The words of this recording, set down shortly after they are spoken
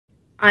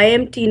I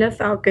am Tina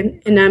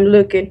Falcon, and I'm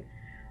looking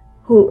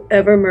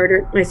whoever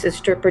murdered my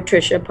sister,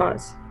 Patricia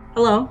Paz.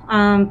 Hello,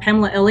 I'm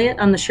Pamela Elliott.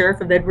 I'm the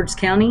sheriff of Edwards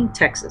County,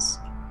 Texas.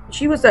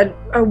 She was a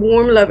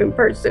warm, loving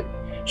person.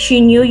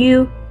 She knew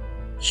you.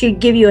 She'd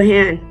give you a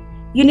hand.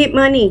 You need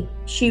money.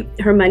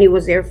 Her money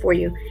was there for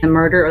you. The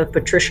murder of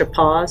Patricia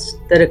Paz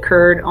that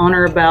occurred on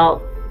or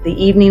about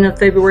the evening of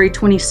February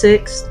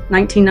 26,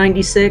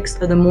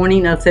 1996, or the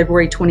morning of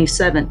February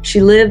 27.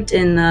 She lived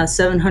in the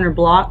 700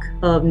 block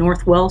of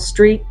North Wells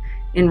Street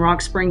in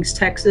Rocksprings,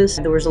 Texas.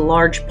 There was a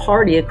large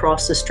party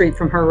across the street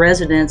from her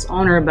residence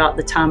on or about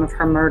the time of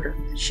her murder.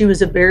 She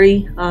was a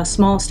very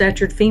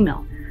small-statured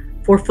female,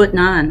 4'9",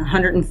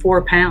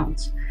 104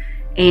 pounds.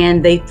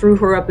 And they threw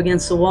her up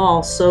against the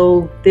wall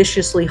so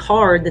viciously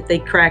hard that they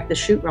cracked the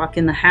sheetrock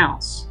in the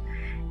house.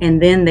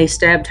 And then they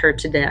stabbed her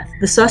to death.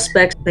 The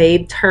suspects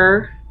bathed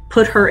her,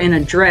 put her in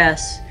a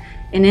dress,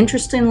 and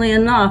interestingly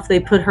enough, they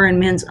put her in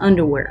men's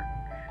underwear.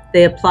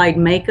 They applied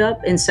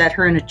makeup and sat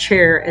her in a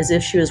chair as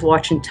if she was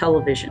watching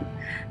television.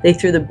 They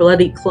threw the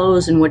bloody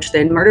clothes in which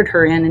they murdered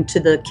her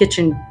into the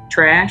kitchen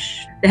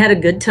trash. They had a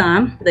good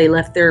time. They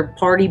left their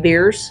party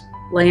beers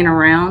laying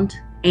around,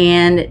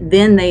 and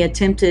then they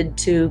attempted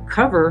to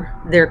cover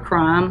their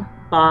crime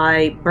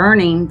by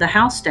burning the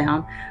house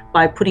down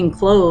by putting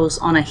clothes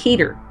on a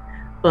heater.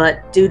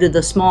 But due to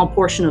the small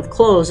portion of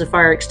clothes, the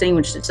fire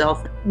extinguished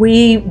itself.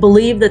 We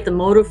believe that the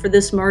motive for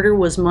this murder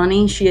was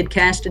money. She had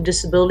cashed a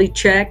disability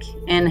check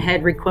and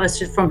had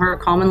requested from her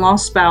common-law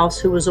spouse,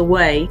 who was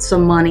away,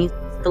 some money.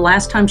 The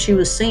last time she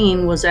was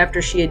seen was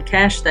after she had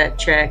cashed that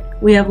check.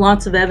 We have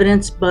lots of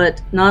evidence,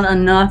 but not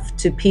enough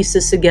to piece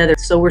this together.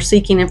 So we're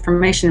seeking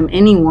information from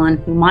anyone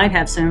who might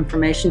have some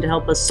information to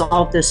help us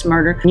solve this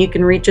murder. You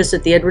can reach us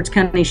at the Edwards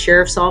County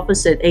Sheriff's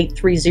Office at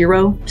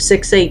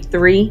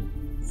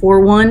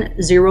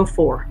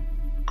 830-683-4104.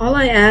 All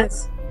I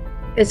ask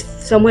is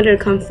someone to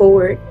come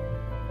forward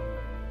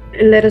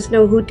and let us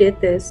know who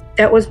did this.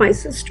 That was my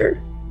sister.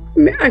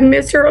 I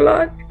miss her a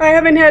lot. I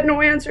haven't had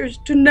no answers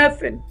to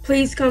nothing.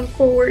 Please come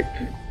forward.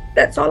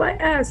 That's all I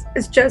ask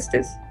is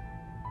justice,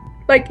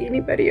 like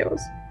anybody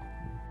else.